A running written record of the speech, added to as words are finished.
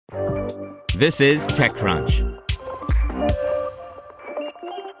This is TechCrunch.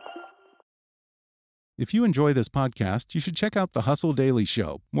 If you enjoy this podcast, you should check out The Hustle Daily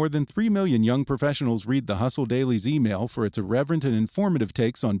Show. More than 3 million young professionals read The Hustle Daily's email for its irreverent and informative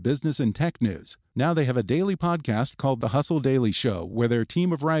takes on business and tech news. Now they have a daily podcast called The Hustle Daily Show, where their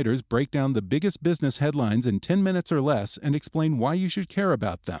team of writers break down the biggest business headlines in 10 minutes or less and explain why you should care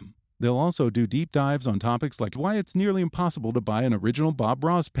about them. They'll also do deep dives on topics like why it's nearly impossible to buy an original Bob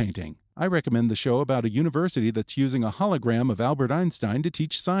Ross painting. I recommend the show about a university that's using a hologram of Albert Einstein to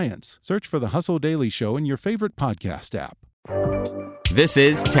teach science. Search for The Hustle Daily Show in your favorite podcast app. This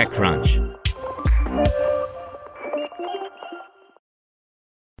is TechCrunch.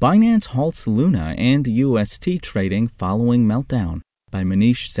 Binance halts Luna and UST trading following meltdown by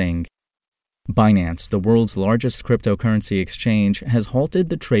Manish Singh. Binance, the world's largest cryptocurrency exchange, has halted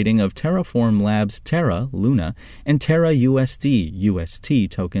the trading of Terraform Labs Terra, Luna, and TerraUSD,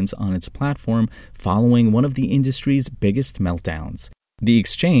 UST tokens on its platform following one of the industry's biggest meltdowns. The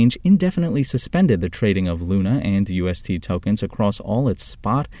exchange indefinitely suspended the trading of Luna and UST tokens across all its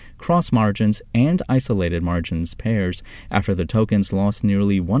spot, cross margins, and isolated margins pairs after the tokens lost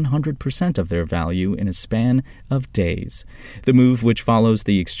nearly 100% of their value in a span of days. The move, which follows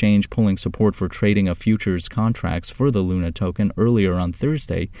the exchange pulling support for trading of futures contracts for the Luna token earlier on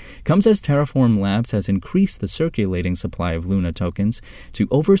Thursday, comes as Terraform Labs has increased the circulating supply of Luna tokens to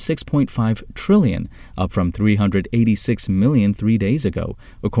over 6.5 trillion, up from 386 million 3 days ago,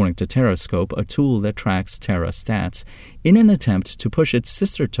 according to Terrascope, a tool that tracks Terra stats, in an attempt to push its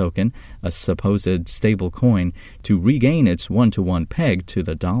sister token, a supposed stable coin, to regain its one-to-one peg to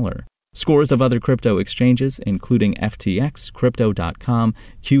the dollar. Scores of other crypto exchanges, including FTX, Crypto.com,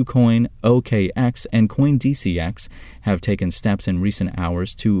 KuCoin, OKX, and CoinDCX, have taken steps in recent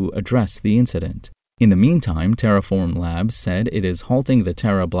hours to address the incident. In the meantime, Terraform Labs said it is halting the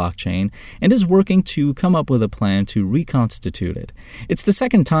Terra blockchain and is working to come up with a plan to reconstitute it. It's the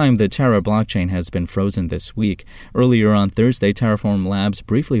second time the Terra blockchain has been frozen this week. Earlier on Thursday, Terraform Labs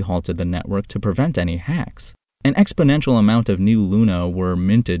briefly halted the network to prevent any hacks. An exponential amount of new Luna were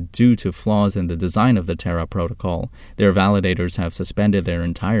minted due to flaws in the design of the Terra protocol. Their validators have suspended their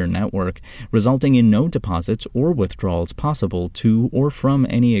entire network, resulting in no deposits or withdrawals possible to or from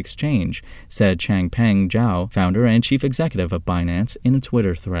any exchange, said Changpeng Zhao, founder and chief executive of Binance, in a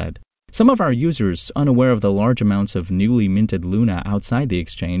Twitter thread. Some of our users, unaware of the large amounts of newly minted Luna outside the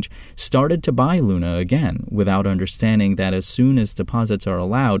exchange, started to buy Luna again, without understanding that as soon as deposits are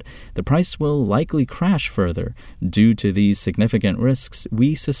allowed, the price will likely crash further. Due to these significant risks,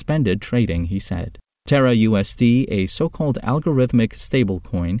 we suspended trading, he said. TerraUSD, a so-called algorithmic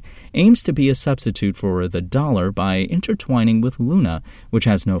stablecoin, aims to be a substitute for the dollar by intertwining with Luna, which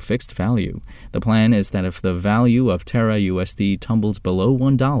has no fixed value. The plan is that if the value of TerraUSD tumbles below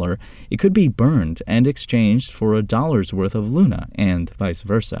 $1, it could be burned and exchanged for $1's worth of Luna, and vice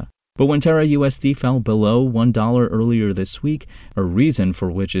versa. But when TerraUSD fell below $1 earlier this week, a reason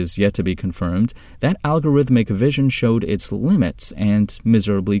for which is yet to be confirmed, that algorithmic vision showed its limits and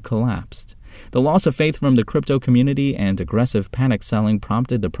miserably collapsed. The loss of faith from the crypto community and aggressive panic selling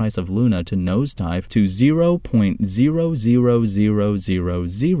prompted the price of Luna to nosedive to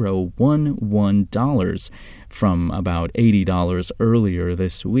 $0.000011 from about $80 earlier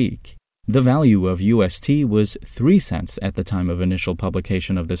this week. The value of UST was 3 cents at the time of initial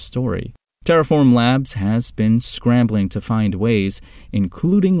publication of this story. Terraform Labs has been scrambling to find ways,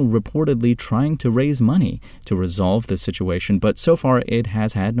 including reportedly trying to raise money to resolve the situation, but so far it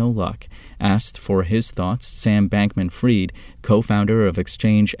has had no luck. Asked for his thoughts, Sam Bankman-Fried, co-founder of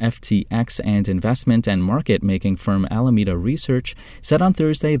exchange FTX and investment and market-making firm Alameda Research, said on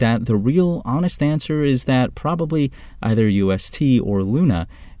Thursday that the real honest answer is that probably either UST or Luna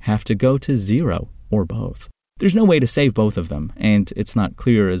have to go to zero or both. There's no way to save both of them, and it's not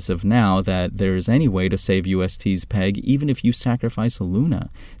clear as of now that there's any way to save UST's peg even if you sacrifice Luna,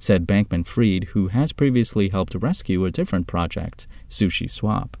 said Bankman-Fried, who has previously helped rescue a different project, Sushi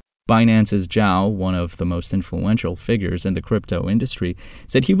Swap. Binance's Zhao, one of the most influential figures in the crypto industry,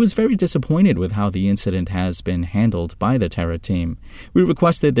 said he was very disappointed with how the incident has been handled by the Terra team. We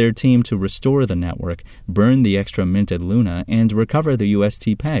requested their team to restore the network, burn the extra minted Luna, and recover the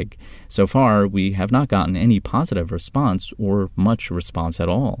UST peg. So far, we have not gotten any positive response or much response at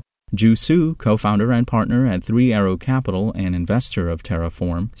all. Ju Su, co-founder and partner at 3 Arrow Capital and investor of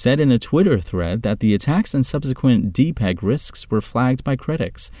Terraform, said in a Twitter thread that the attacks and subsequent depeg risks were flagged by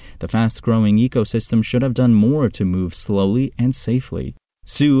critics. The fast-growing ecosystem should have done more to move slowly and safely.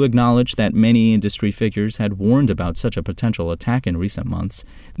 Su acknowledged that many industry figures had warned about such a potential attack in recent months.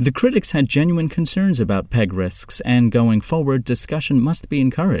 The critics had genuine concerns about peg risks, and going forward, discussion must be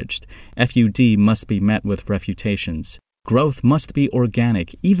encouraged. FUD must be met with refutations. Growth must be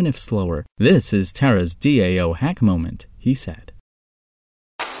organic, even if slower. This is Terra's DAO hack moment, he said.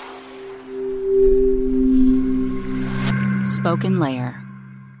 Spoken Layer.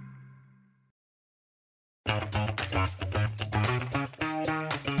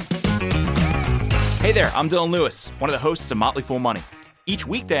 Hey there, I'm Dylan Lewis, one of the hosts of Motley Fool Money. Each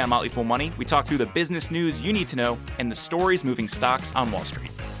weekday on Motley Fool Money, we talk through the business news you need to know and the stories moving stocks on Wall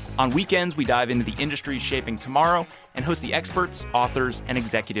Street. On weekends, we dive into the industries shaping tomorrow and host the experts, authors, and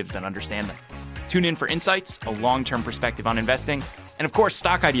executives that understand them. Tune in for insights, a long-term perspective on investing, and of course,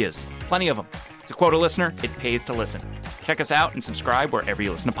 stock ideas. Plenty of them. To quote a listener, it pays to listen. Check us out and subscribe wherever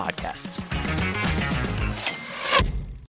you listen to podcasts.